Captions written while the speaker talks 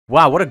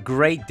Wow, what a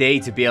great day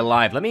to be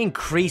alive. Let me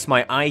increase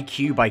my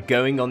IQ by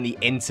going on the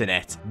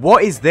internet.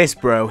 What is this,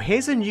 bro?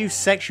 Here's a new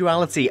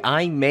sexuality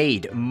I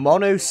made.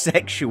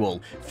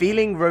 Monosexual.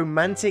 Feeling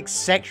romantic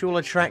sexual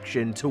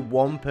attraction to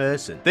one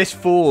person. This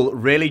fool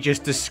really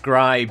just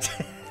described...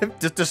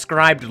 just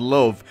described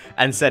love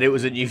and said it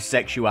was a new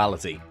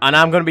sexuality. And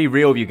I'm gonna be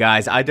real with you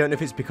guys, I don't know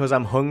if it's because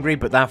I'm hungry,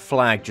 but that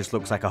flag just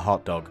looks like a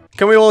hot dog.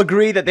 Can we all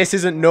agree that this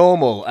isn't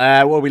normal? What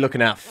are we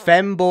looking at?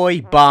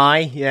 Femboy,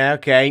 bi, yeah,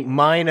 okay.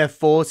 Minor,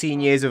 14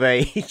 years of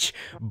age.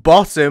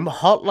 Bottom,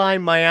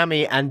 Hotline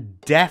Miami, and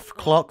Deaf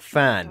Clock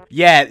fan.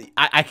 Yeah,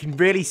 I can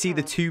really see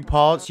the two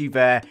parts you've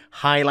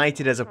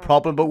highlighted as a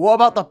problem, but what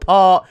about the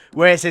part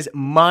where it says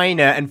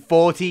minor and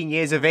 14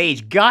 years of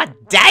age? God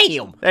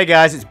damn! Hey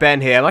guys, it's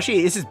Ben here.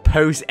 This is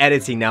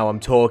post-editing now I'm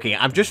talking.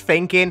 I'm just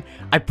thinking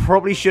I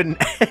probably shouldn't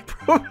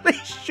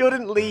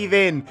leave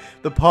in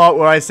the part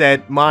where I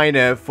said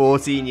minor,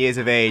 14 years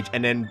of age,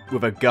 and then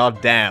with a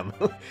goddamn.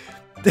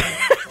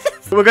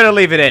 We're gonna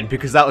leave it in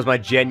because that was my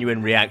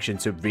genuine reaction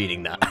to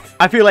reading that.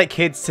 I feel like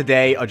kids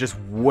today are just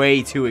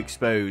way too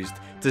exposed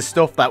to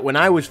stuff that when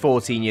I was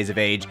 14 years of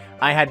age,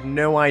 I had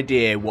no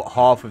idea what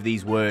half of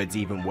these words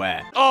even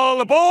were.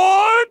 All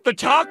aboard the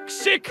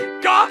toxic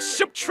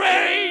gossip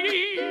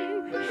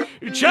train,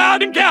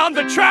 chatting down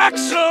the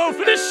tracks of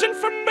this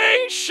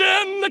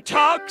information. The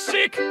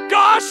toxic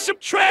gossip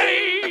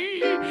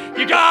train,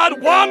 you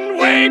got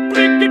one-way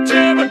ticket to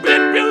a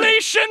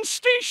manipulation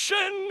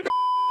station.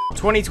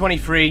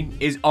 2023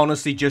 is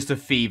honestly just a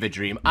fever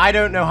dream. I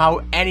don't know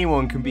how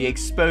anyone can be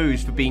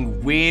exposed for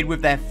being weird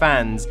with their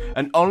fans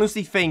and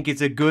honestly think it's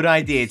a good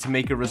idea to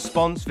make a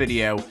response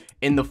video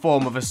in the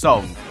form of a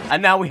song.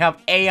 And now we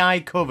have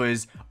AI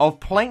covers of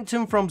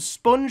Plankton from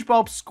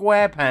SpongeBob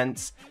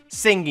SquarePants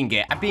singing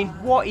it. I mean,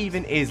 what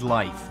even is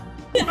life?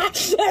 Glizzy,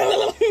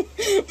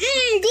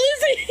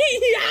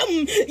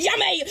 yum,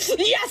 yummy,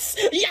 yes,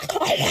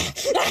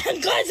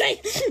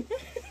 glizzy.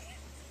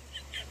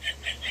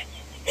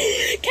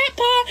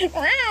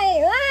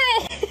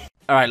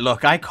 Alright,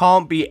 look, I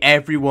can't be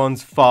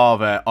everyone's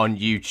father on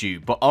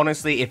YouTube, but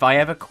honestly, if I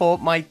ever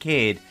caught my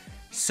kid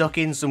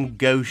sucking some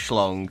ghost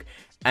schlong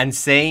and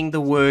saying the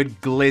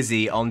word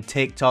glizzy on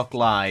TikTok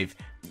Live,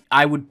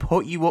 I would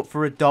put you up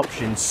for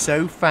adoption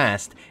so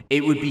fast,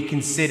 it would be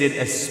considered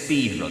a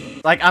speed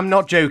run. Like, I'm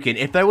not joking.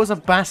 If there was a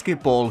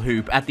basketball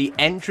hoop at the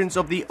entrance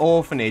of the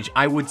orphanage,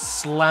 I would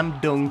slam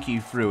dunk you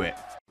through it.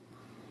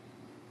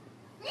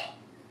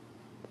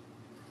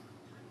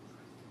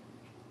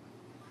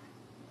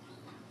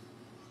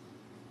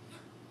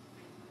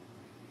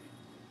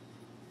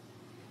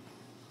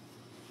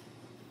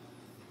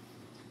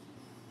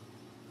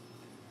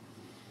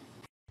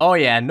 Oh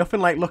yeah,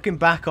 nothing like looking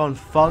back on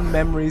fond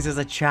memories as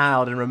a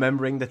child and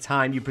remembering the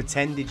time you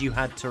pretended you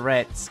had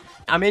Tourette's.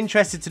 I'm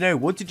interested to know,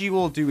 what did you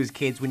all do as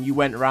kids when you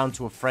went around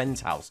to a friend's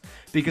house?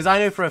 Because I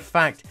know for a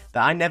fact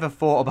that I never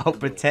thought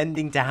about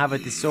pretending to have a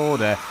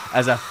disorder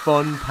as a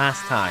fun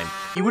pastime.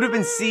 You would have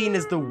been seen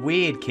as the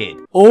weird kid.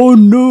 Oh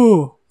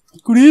no!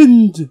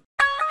 Cringe!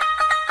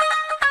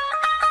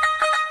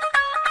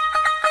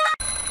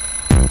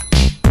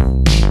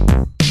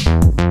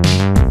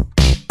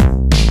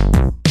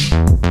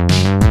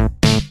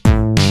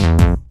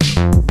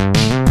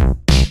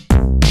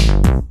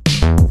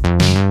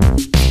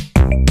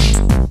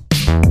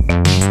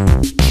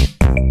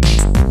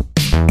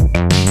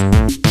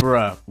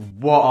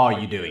 What are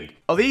you doing?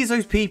 Are these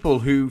those people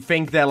who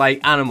think they're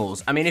like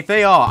animals? I mean, if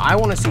they are, I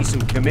want to see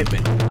some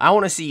commitment. I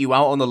want to see you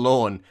out on the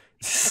lawn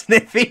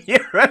sniffing your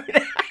own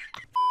ass.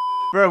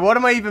 Bro, what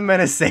am I even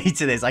meant to say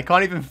to this? I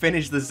can't even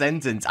finish the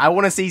sentence. I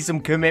want to see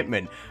some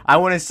commitment. I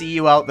want to see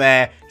you out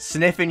there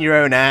sniffing your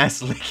own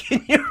ass,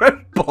 licking your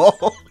own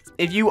balls.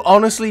 If you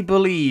honestly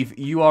believe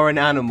you are an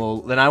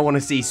animal, then I want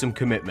to see some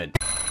commitment.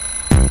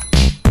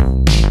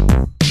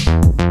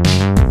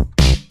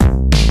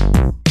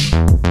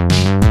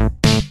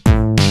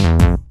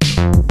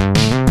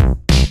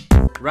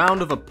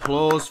 Round of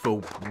applause for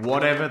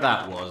whatever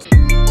that was.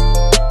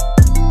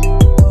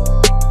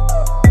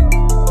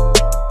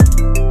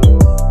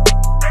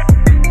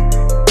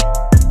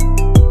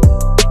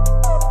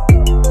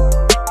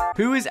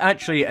 Who is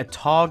actually a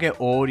target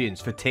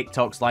audience for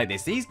TikToks like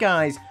this? These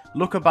guys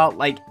look about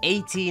like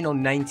 18 or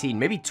 19,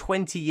 maybe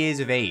 20 years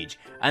of age,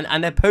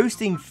 and they're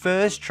posting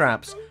thirst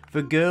traps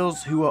for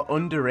girls who are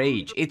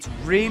underage. It's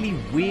really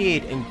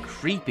weird and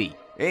creepy.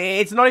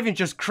 It's not even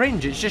just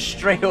cringe, it's just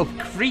straight up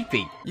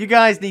creepy. You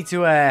guys need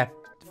to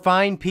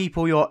find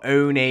people your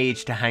own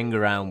age to hang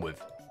around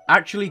with.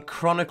 Actually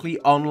chronically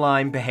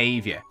online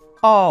behavior.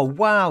 Oh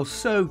wow,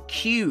 so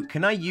cute.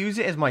 Can I use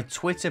it as my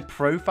Twitter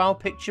profile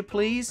picture,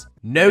 please?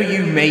 No,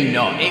 you may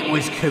not. It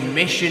was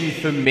commissioned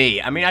for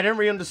me. I mean, I don't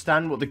really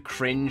understand what the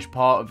cringe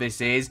part of this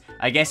is.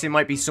 I guess it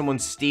might be someone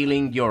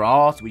stealing your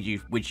art,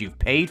 which you've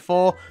paid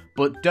for.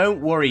 But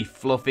don't worry,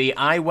 Fluffy.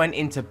 I went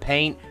into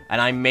Paint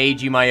and I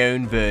made you my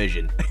own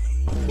version.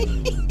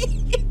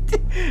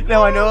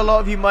 Now, I know a lot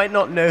of you might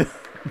not know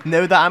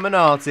that I'm an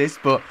artist,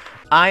 but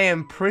I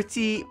am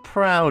pretty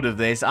proud of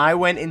this. I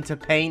went into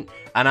Paint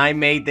and I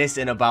made this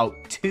in about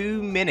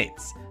 2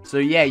 minutes. So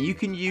yeah, you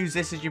can use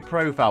this as your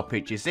profile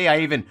picture. See, I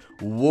even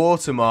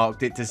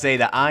watermarked it to say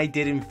that I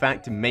did in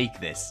fact make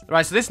this.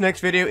 Right, so this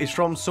next video is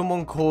from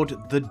someone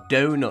called the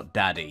Donut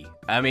Daddy.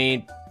 I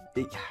mean,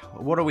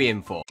 what are we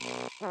in for?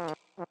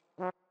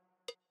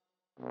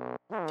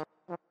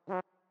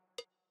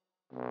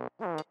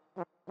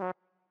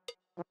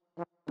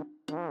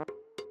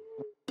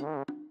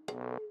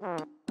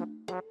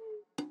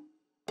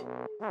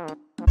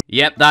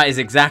 Yep, that is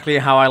exactly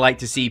how I like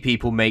to see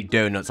people make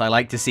donuts. I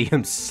like to see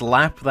them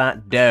slap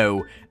that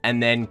dough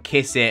and then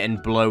kiss it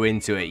and blow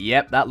into it.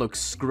 Yep, that looks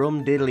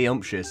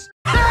scrum-diddly-umptious.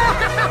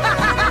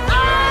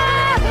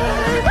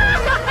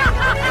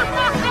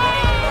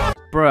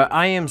 Bruh,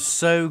 I am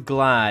so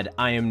glad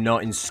I am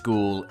not in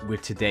school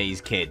with today's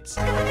kids.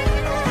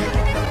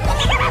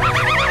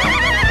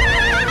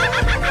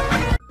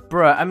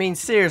 Bruh, I mean,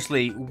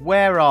 seriously,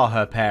 where are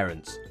her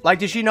parents? Like,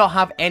 does she not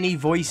have any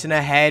voice in her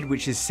head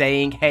which is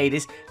saying, hey,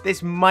 this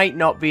might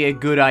not be a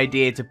good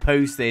idea to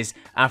post this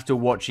after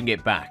watching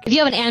it back? If you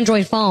have an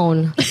Android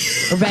phone,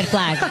 a red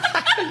flag.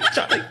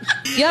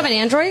 You have an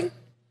Android?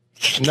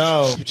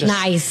 No. You just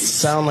Nice.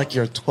 sound like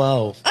you're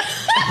 12.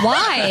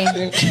 Why?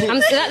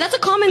 That's a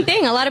common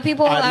thing. A lot of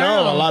people. I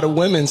know a lot of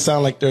women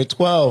sound like they're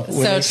 12 when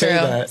they say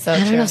that.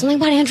 I don't know. Something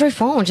about Android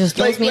phone just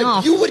throws me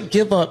off. You would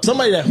give up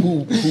somebody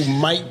who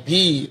might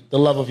be the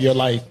love of your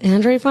life.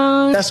 Android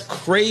phone? That's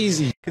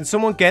crazy. Can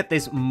someone get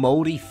this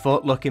moldy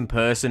foot-looking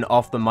person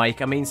off the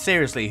mic? I mean,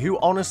 seriously, who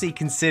honestly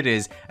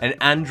considers an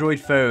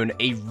Android phone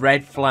a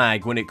red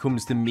flag when it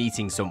comes to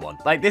meeting someone?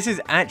 Like, this is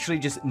actually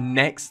just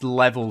next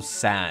level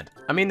sad.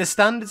 I mean, the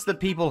standards that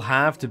people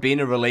have to be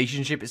in a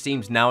relationship, it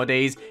seems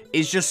nowadays,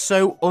 is just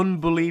so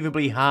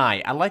unbelievably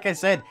high. And like I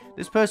said,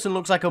 this person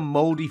looks like a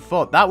moldy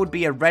foot. That would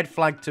be a red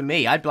flag to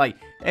me. I'd be like,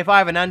 if I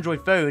have an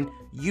Android phone,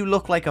 you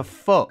look like a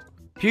foot.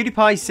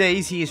 PewDiePie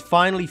says he is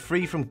finally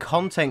free from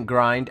content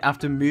grind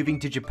after moving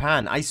to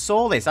Japan. I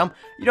saw this. I'm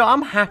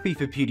happy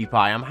for PewDiePie.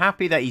 I'm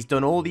happy that he's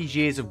done all these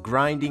years of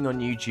grinding on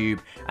YouTube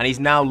and he's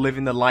now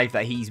living the life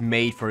that he's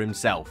made for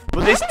himself.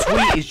 But this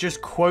tweet is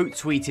just quote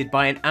tweeted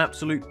by an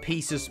absolute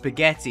piece of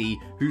spaghetti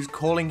who's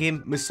calling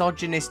him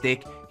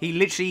misogynistic. He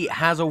literally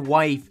has a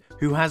wife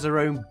who has her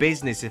own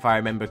business, if I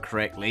remember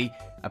correctly.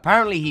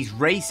 Apparently he's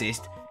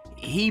racist.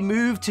 He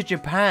moved to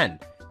Japan.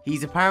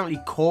 He's apparently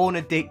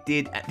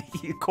corn-addicted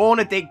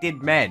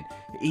men.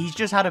 He's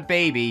just had a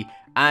baby,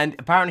 and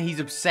apparently he's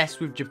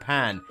obsessed with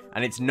Japan,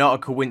 and it's not a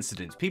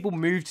coincidence. People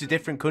move to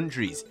different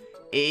countries.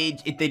 They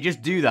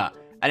just do that.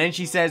 And then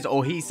she says,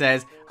 or he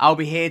says, I'll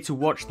be here to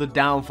watch the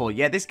downfall.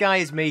 Yeah, this guy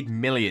has made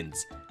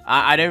millions.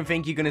 I don't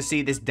think you're going to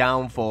see this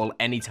downfall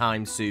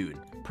anytime soon.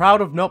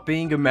 Proud of not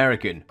being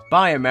American.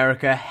 Bye,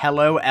 America.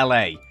 Hello,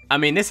 LA. I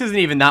mean, this isn't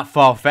even that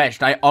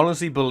far-fetched. I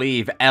honestly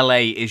believe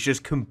LA is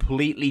just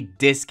completely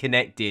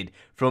disconnected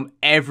from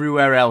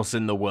everywhere else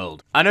in the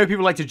world. I know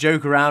people like to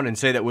joke around and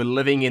say that we're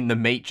living in the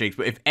Matrix,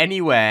 but if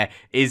anywhere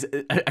is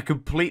a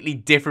completely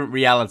different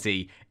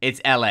reality, it's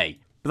LA.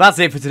 But that's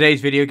it for today's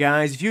video,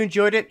 guys. If you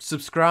enjoyed it,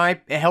 subscribe.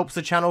 It helps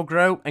the channel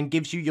grow and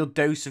gives you your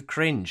dose of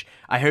cringe.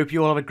 I hope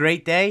you all have a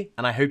great day,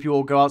 and I hope you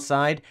all go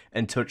outside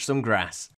and touch some grass.